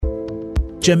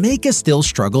Jamaica still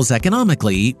struggles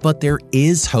economically, but there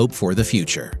is hope for the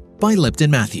future, by Lipton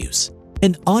Matthews.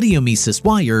 An audio Mises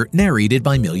Wire narrated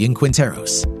by Millian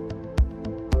Quinteros.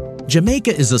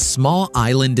 Jamaica is a small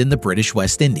island in the British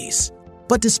West Indies.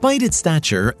 But despite its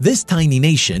stature, this tiny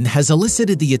nation has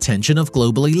elicited the attention of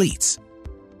global elites.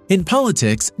 In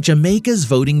politics, Jamaica's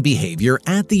voting behavior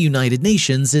at the United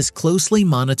Nations is closely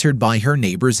monitored by her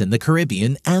neighbors in the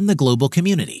Caribbean and the global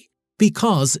community,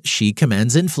 because she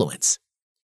commands influence.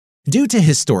 Due to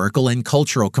historical and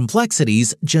cultural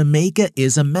complexities, Jamaica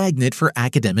is a magnet for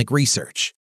academic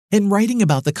research, and writing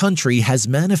about the country has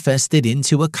manifested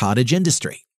into a cottage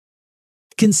industry.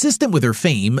 Consistent with her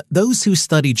fame, those who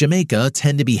study Jamaica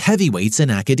tend to be heavyweights in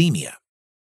academia.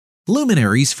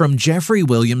 Luminaries from Jeffrey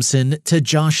Williamson to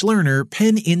Josh Lerner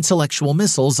pen intellectual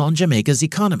missiles on Jamaica's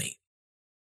economy.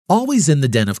 Always in the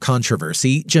den of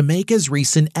controversy, Jamaica's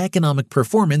recent economic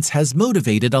performance has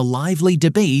motivated a lively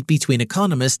debate between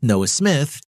economist Noah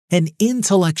Smith and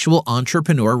intellectual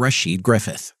entrepreneur Rashid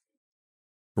Griffith.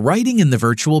 Writing in the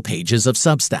virtual pages of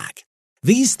Substack,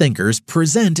 these thinkers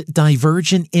present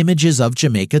divergent images of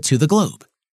Jamaica to the globe.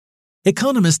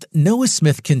 Economist Noah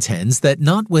Smith contends that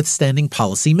notwithstanding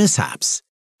policy mishaps,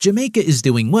 Jamaica is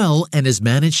doing well and has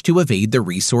managed to evade the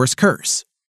resource curse.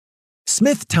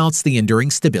 Smith touts the enduring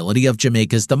stability of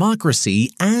Jamaica's democracy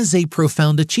as a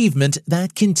profound achievement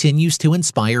that continues to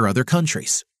inspire other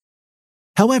countries.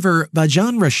 However,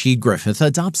 Bajan Rashid Griffith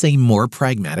adopts a more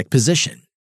pragmatic position.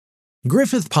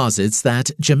 Griffith posits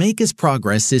that Jamaica's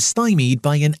progress is stymied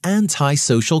by an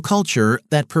anti-social culture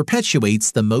that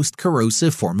perpetuates the most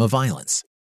corrosive form of violence.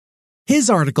 His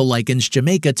article likens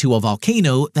Jamaica to a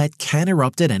volcano that can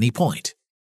erupt at any point.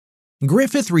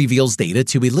 Griffith reveals data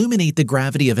to illuminate the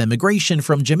gravity of immigration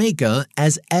from Jamaica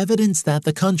as evidence that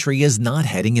the country is not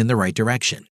heading in the right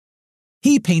direction.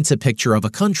 He paints a picture of a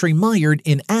country mired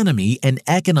in anomie and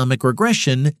economic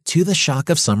regression to the shock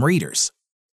of some readers.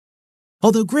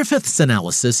 Although Griffith's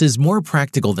analysis is more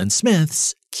practical than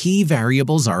Smith's, key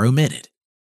variables are omitted.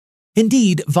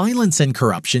 Indeed, violence and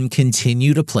corruption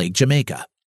continue to plague Jamaica.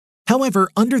 However,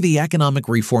 under the economic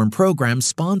reform program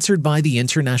sponsored by the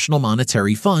International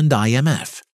Monetary Fund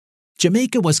 (IMF),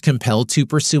 Jamaica was compelled to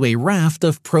pursue a raft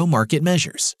of pro-market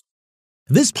measures.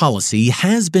 This policy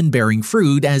has been bearing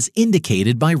fruit as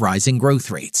indicated by rising growth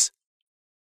rates.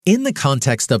 In the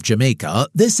context of Jamaica,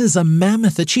 this is a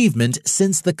mammoth achievement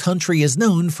since the country is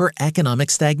known for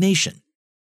economic stagnation.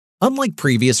 Unlike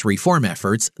previous reform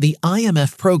efforts, the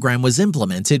IMF program was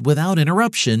implemented without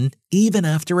interruption even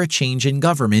after a change in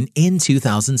government in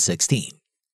 2016.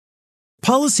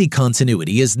 Policy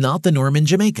continuity is not the norm in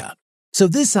Jamaica, so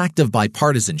this act of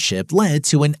bipartisanship led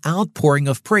to an outpouring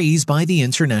of praise by the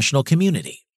international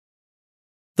community.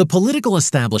 The political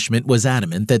establishment was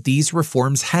adamant that these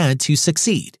reforms had to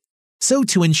succeed. So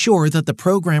to ensure that the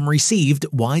program received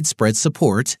widespread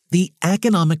support, the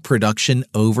Economic Production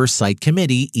Oversight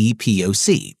Committee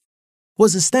 (EPOC)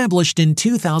 was established in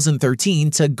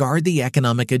 2013 to guard the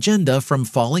economic agenda from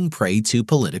falling prey to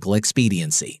political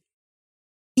expediency.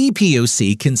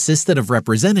 EPOC consisted of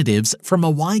representatives from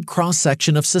a wide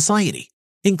cross-section of society,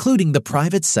 including the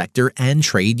private sector and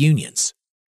trade unions.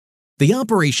 The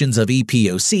operations of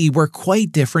EPOC were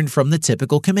quite different from the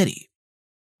typical committee.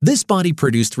 This body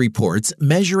produced reports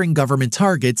measuring government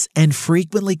targets and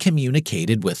frequently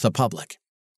communicated with the public.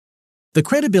 The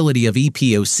credibility of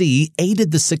EPOC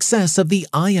aided the success of the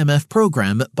IMF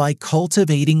program by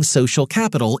cultivating social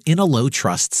capital in a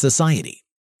low-trust society.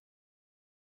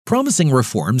 Promising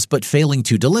reforms but failing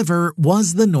to deliver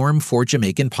was the norm for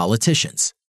Jamaican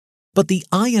politicians. But the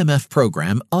IMF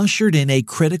program ushered in a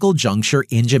critical juncture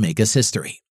in Jamaica's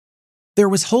history. There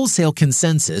was wholesale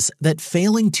consensus that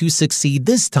failing to succeed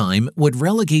this time would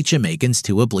relegate Jamaicans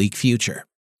to a bleak future.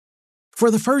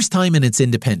 For the first time in its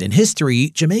independent history,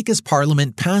 Jamaica's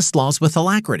parliament passed laws with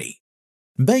alacrity.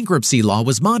 Bankruptcy law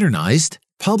was modernized,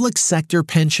 public sector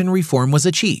pension reform was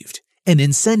achieved, and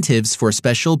incentives for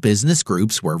special business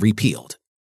groups were repealed.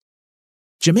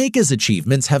 Jamaica's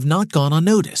achievements have not gone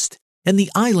unnoticed, and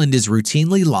the island is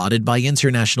routinely lauded by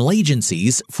international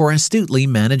agencies for astutely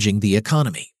managing the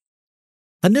economy.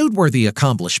 A noteworthy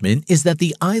accomplishment is that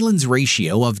the island's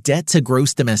ratio of debt to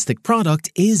gross domestic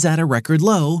product is at a record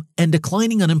low, and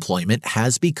declining unemployment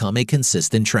has become a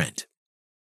consistent trend.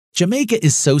 Jamaica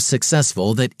is so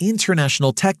successful that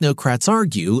international technocrats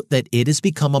argue that it has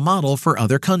become a model for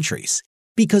other countries,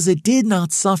 because it did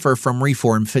not suffer from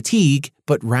reform fatigue,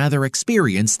 but rather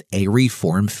experienced a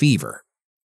reform fever.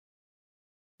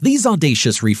 These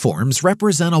audacious reforms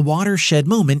represent a watershed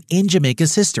moment in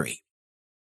Jamaica's history.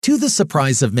 To the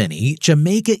surprise of many,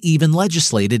 Jamaica even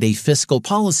legislated a fiscal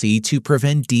policy to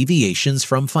prevent deviations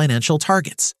from financial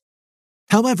targets.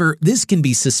 However, this can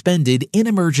be suspended in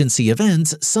emergency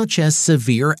events such as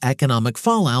severe economic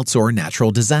fallouts or natural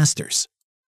disasters.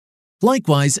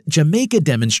 Likewise, Jamaica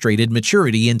demonstrated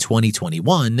maturity in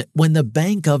 2021 when the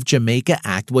Bank of Jamaica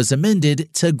Act was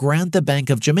amended to grant the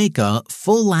Bank of Jamaica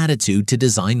full latitude to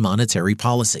design monetary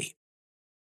policy.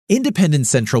 Independent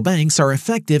central banks are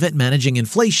effective at managing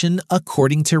inflation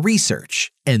according to research,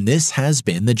 and this has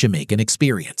been the Jamaican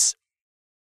experience.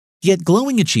 Yet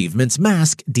glowing achievements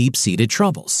mask deep-seated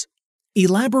troubles.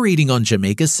 Elaborating on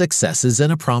Jamaica's successes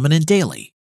in a prominent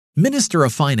daily, Minister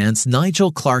of Finance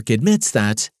Nigel Clark admits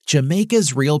that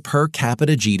Jamaica's real per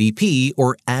capita GDP,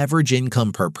 or average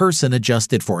income per person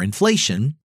adjusted for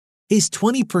inflation, is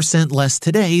 20% less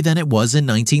today than it was in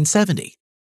 1970.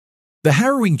 The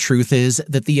harrowing truth is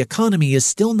that the economy is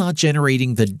still not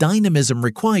generating the dynamism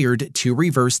required to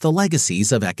reverse the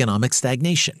legacies of economic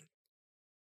stagnation.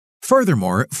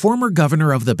 Furthermore, former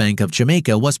governor of the Bank of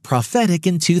Jamaica was prophetic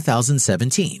in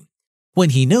 2017,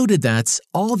 when he noted that,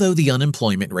 although the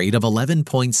unemployment rate of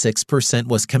 11.6%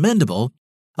 was commendable,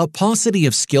 a paucity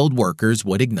of skilled workers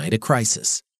would ignite a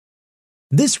crisis.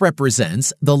 This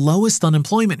represents the lowest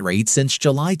unemployment rate since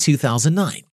July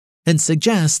 2009 and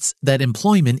suggests that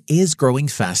employment is growing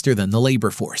faster than the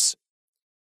labor force.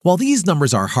 While these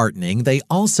numbers are heartening, they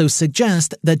also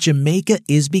suggest that Jamaica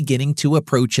is beginning to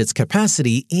approach its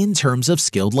capacity in terms of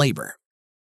skilled labor.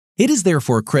 It is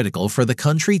therefore critical for the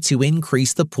country to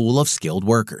increase the pool of skilled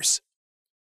workers.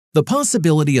 The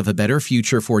possibility of a better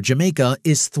future for Jamaica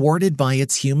is thwarted by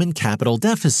its human capital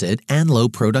deficit and low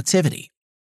productivity.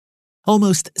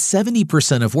 Almost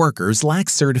 70% of workers lack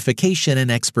certification and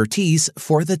expertise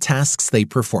for the tasks they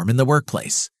perform in the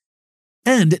workplace.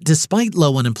 And despite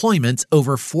low unemployment,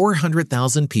 over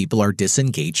 400,000 people are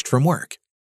disengaged from work.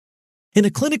 In a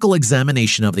clinical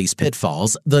examination of these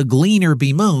pitfalls, the Gleaner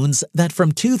bemoans that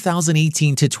from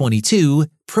 2018 to 22,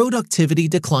 productivity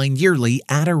declined yearly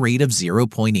at a rate of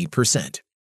 0.8%.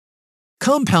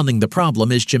 Compounding the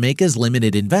problem is Jamaica's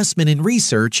limited investment in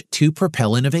research to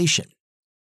propel innovation.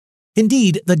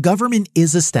 Indeed, the government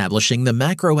is establishing the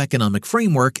macroeconomic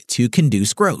framework to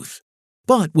conduce growth.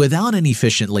 But without an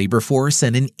efficient labor force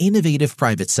and an innovative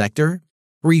private sector,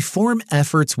 reform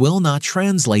efforts will not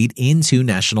translate into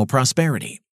national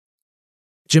prosperity.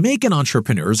 Jamaican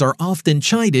entrepreneurs are often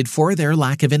chided for their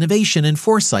lack of innovation and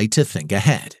foresight to think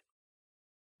ahead.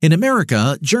 In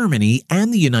America, Germany,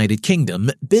 and the United Kingdom,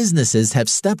 businesses have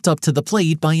stepped up to the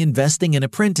plate by investing in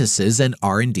apprentices and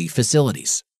R&D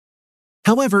facilities.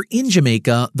 However, in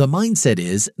Jamaica, the mindset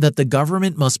is that the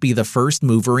government must be the first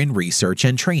mover in research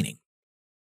and training.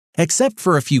 Except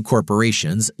for a few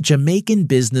corporations, Jamaican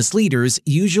business leaders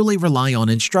usually rely on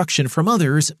instruction from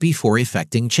others before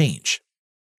effecting change.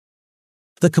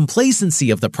 The complacency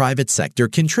of the private sector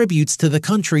contributes to the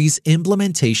country's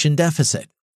implementation deficit.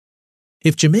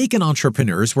 If Jamaican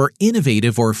entrepreneurs were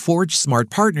innovative or forged smart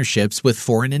partnerships with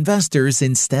foreign investors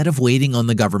instead of waiting on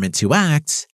the government to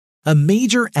act, a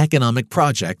major economic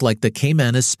project like the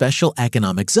Caymanas Special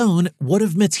Economic Zone would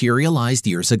have materialized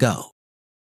years ago.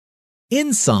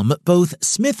 In sum, both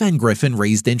Smith and Griffin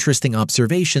raised interesting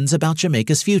observations about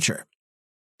Jamaica's future.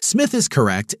 Smith is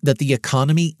correct that the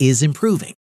economy is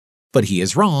improving, but he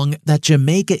is wrong that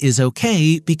Jamaica is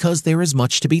okay because there is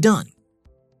much to be done.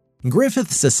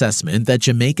 Griffith's assessment that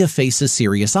Jamaica faces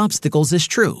serious obstacles is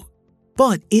true,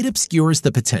 but it obscures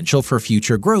the potential for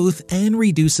future growth and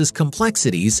reduces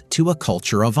complexities to a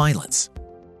culture of violence.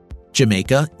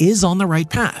 Jamaica is on the right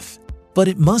path, but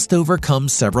it must overcome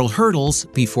several hurdles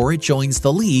before it joins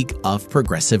the League of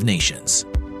Progressive Nations.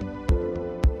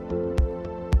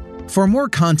 For more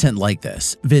content like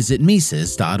this, visit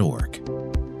Mises.org.